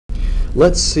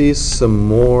Let's see some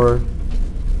more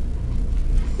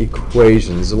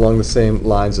equations along the same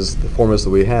lines as the formulas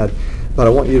that we had, but I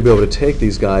want you to be able to take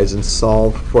these guys and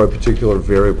solve for a particular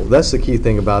variable. That's the key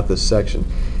thing about this section,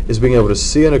 is being able to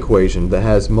see an equation that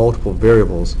has multiple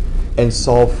variables and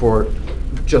solve for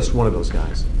just one of those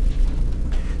guys.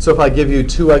 So if I give you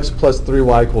 2x plus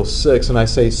 3y equals 6 and I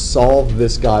say solve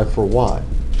this guy for y,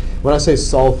 when I say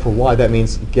solve for y, that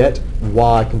means get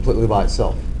y completely by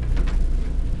itself.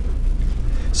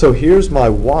 So here's my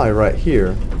y right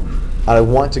here. I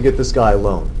want to get this guy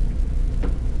alone.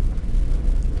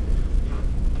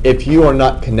 If you are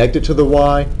not connected to the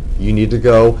y, you need to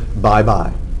go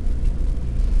bye-bye.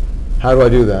 How do I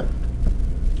do that?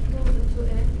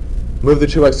 Move the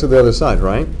 2x to the other side,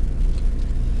 right?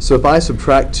 So if I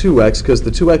subtract 2x, because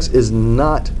the 2x is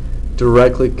not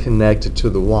directly connected to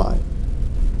the y,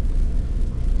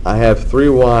 I have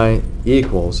 3y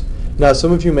equals. Now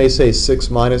some of you may say 6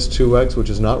 minus 2x, which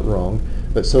is not wrong,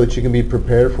 but so that you can be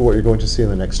prepared for what you're going to see in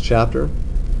the next chapter,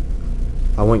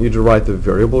 I want you to write the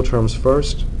variable terms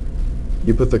first.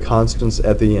 You put the constants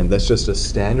at the end. That's just a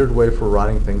standard way for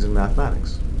writing things in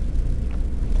mathematics.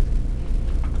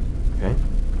 Okay?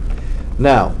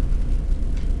 Now,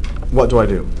 what do I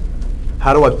do?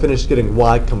 How do I finish getting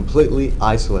y completely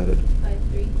isolated? By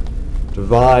 3.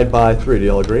 Divide by 3. Do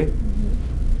you all agree?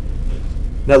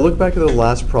 Now look back at the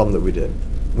last problem that we did.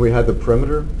 We had the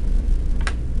perimeter.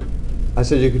 I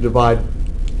said you could divide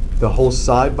the whole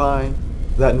side by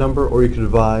that number, or you can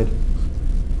divide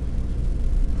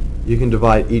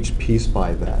each piece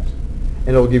by that, and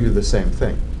it'll give you the same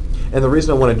thing. And the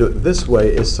reason I want to do it this way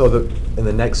is so that in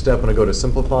the next step when I go to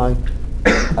simplifying,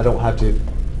 I don't have to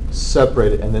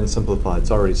separate it and then simplify.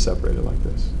 It's already separated like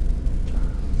this.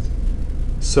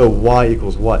 So y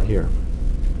equals what here?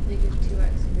 Negative 2x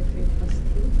over 3 plus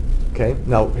 2. Okay,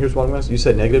 now here's what I'm going to say. You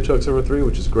said negative 2x over 3,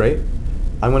 which is great.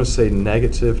 I'm going to say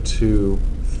negative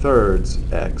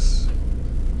 2/3 x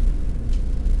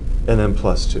and then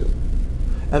plus 2.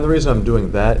 And the reason I'm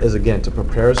doing that is, again, to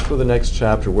prepare us for the next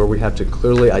chapter where we have to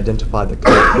clearly identify the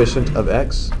coefficient of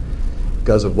x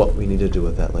because of what we need to do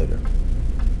with that later.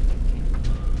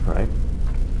 All right?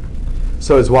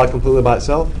 So is y completely by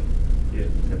itself? Yeah.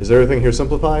 Is everything here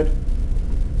simplified?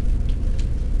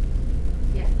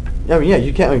 Yeah. Yeah, I mean, yeah,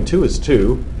 you can't, I mean, 2 is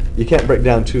 2. You can't break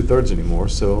down 2/3 anymore,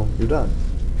 so you're done.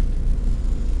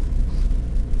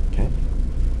 Okay.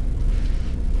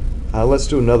 Let's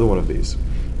do another one of these.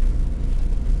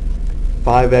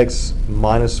 5x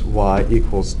minus y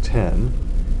equals 10.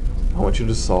 I want you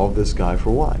to solve this guy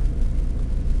for y.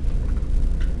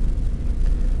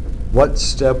 What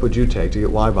step would you take to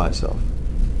get y by itself?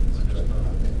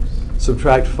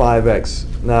 Subtract 5x.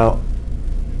 Now,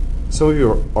 some of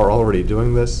you are already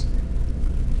doing this.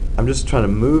 I'm just trying to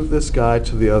move this guy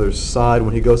to the other side.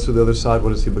 When he goes to the other side, what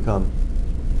does he become?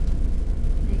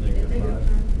 Negative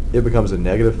 5. It becomes a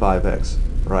negative 5x,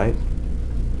 right?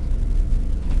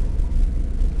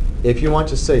 If you want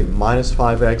to say minus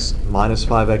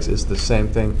 5x is the same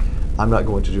thing, I'm not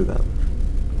going to do that.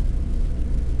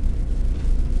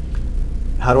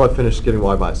 How do I finish getting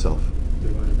y by itself?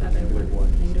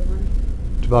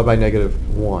 Divide by negative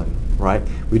 1, right?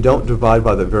 We don't divide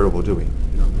by the variable, do we?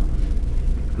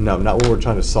 No, not when we're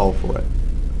trying to solve for it.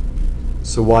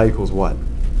 So y equals what?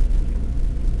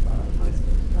 Positive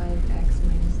 5x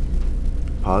minus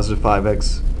 10. Positive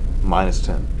 5x minus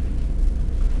 10.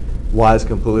 Y is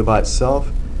completely by itself,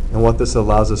 and what this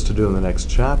allows us to do in the next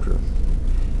chapter,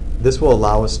 this will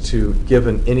allow us to,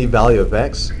 given any value of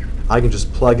x, I can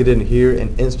just plug it in here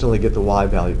and instantly get the y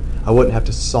value. I wouldn't have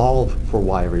to solve for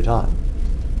y every time.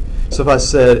 So if I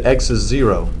said x is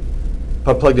 0, if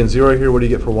I plugged in 0 here, what do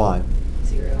you get for y?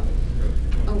 0.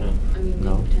 Oh, I mean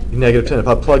No. negative 10. Negative 10. If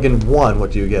I plug in 1,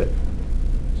 what do you get?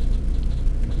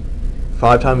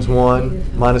 5 times 1 Negative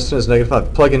 5. minus 10 is negative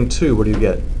 5. Plug in 2, what do you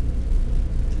get?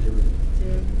 0.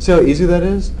 See how easy that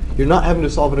is? You're not having to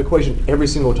solve an equation every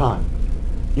single time.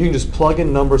 You can just plug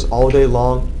in numbers all day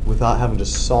long without having to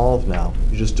solve now.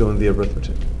 You're just doing the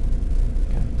arithmetic.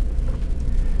 Okay.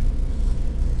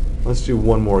 Let's do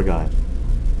one more guy.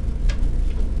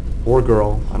 Or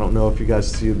girl. I don't know if you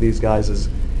guys see these guys as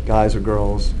guys or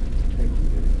girls.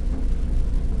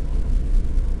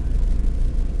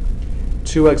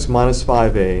 2x minus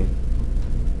 5a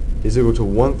is equal to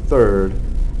 1/3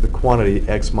 the quantity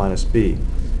x minus b.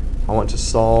 I want to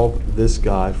solve this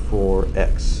guy for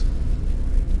x.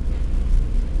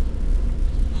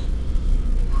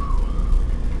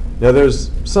 Now there's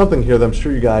something here that I'm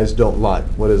sure you guys don't like.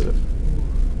 What is it?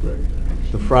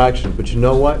 The fraction. But you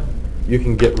know what? You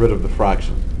can get rid of the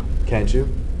fraction. Can't you?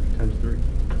 Times 3.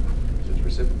 It's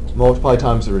reciprocal. Multiply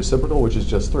times the reciprocal, which is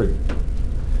just 3.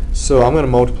 So I'm going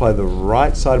to multiply the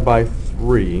right side by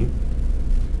 3,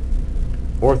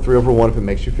 or 3 over 1 if it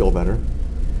makes you feel better.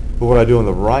 But what I do on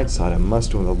the right side, I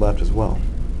must do on the left as well.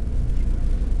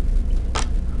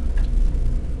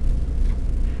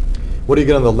 What do you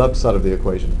get on the left side of the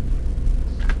equation?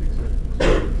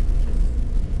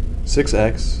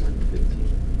 6x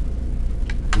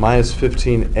minus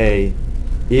 15a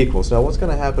equals. Now what's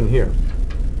going to happen here?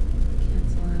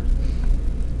 Cancel out.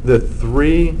 The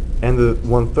 3 and the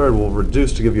 1/3 will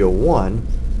reduce to give you a 1.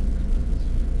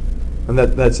 And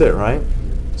that's it, right?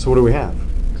 So what do we have?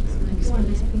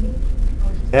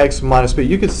 X minus b.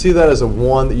 You could see that as a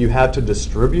 1 that you have to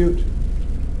distribute.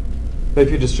 But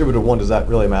if you distribute a 1, does that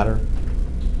really matter?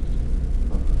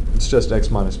 It's just x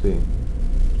minus b.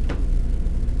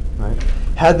 Right?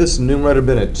 Had this numerator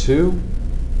been a 2,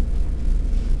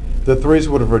 the 3's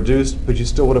would have reduced, but you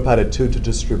still would have had a 2 to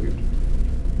distribute.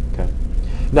 Okay.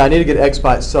 Now I need to get x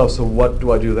by itself, so what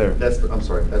do I do there? I'm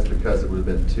sorry, that's because it would have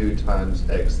been 2 times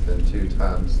x, then 2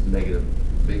 times negative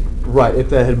b. Right, if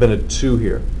that had been a 2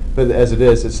 here. But as it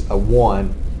is, it's a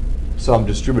 1, so I'm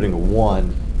distributing a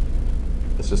 1.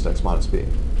 It's just x minus b.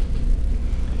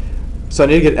 So I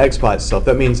need to get x by itself.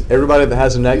 That means everybody that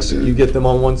has an x, you get them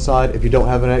on one side. If you don't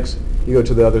have an x, you go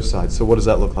to the other side. So what does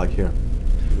that look like here?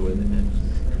 I'm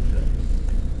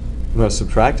going to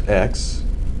subtract x.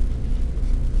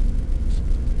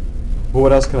 Well,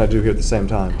 what else can I do here at the same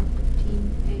time?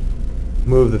 15A.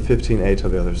 Move the 15a to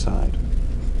the other side.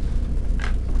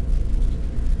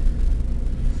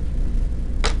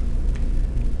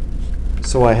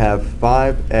 So I have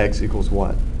 5x equals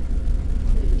what?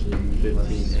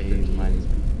 15A minus B.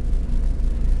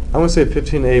 I'm going to say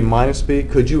 15a minus b.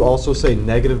 Could you also say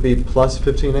negative b plus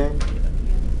 15a?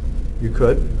 You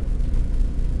could.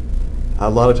 A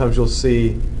lot of times you'll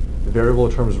see the variable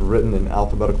terms written in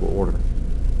alphabetical order.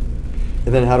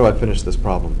 And then how do I finish this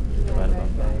problem? Divide by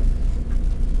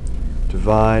 5.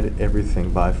 Divide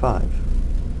everything by 5.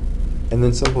 And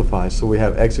then simplify. So we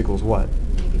have x equals what?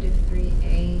 Negative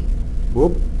 3A.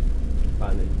 Whoop.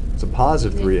 It's a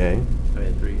positive 3a.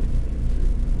 3.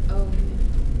 Oh,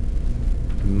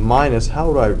 Minus,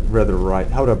 how would I rather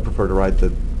write, how would I prefer to write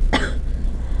the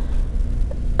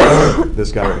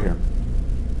this guy right here?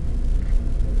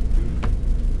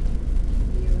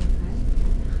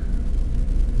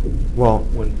 Well,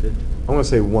 1/5. I'm going to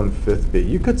say 1/5 b.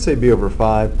 You could say b over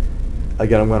 5.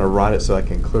 Again, I'm going to write it so I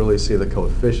can clearly see the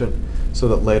coefficient, so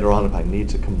that later on if I need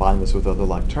to combine this with other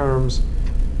like terms,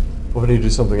 or if I need to do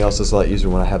something else, it's a lot easier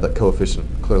when I have that coefficient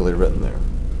clearly written there.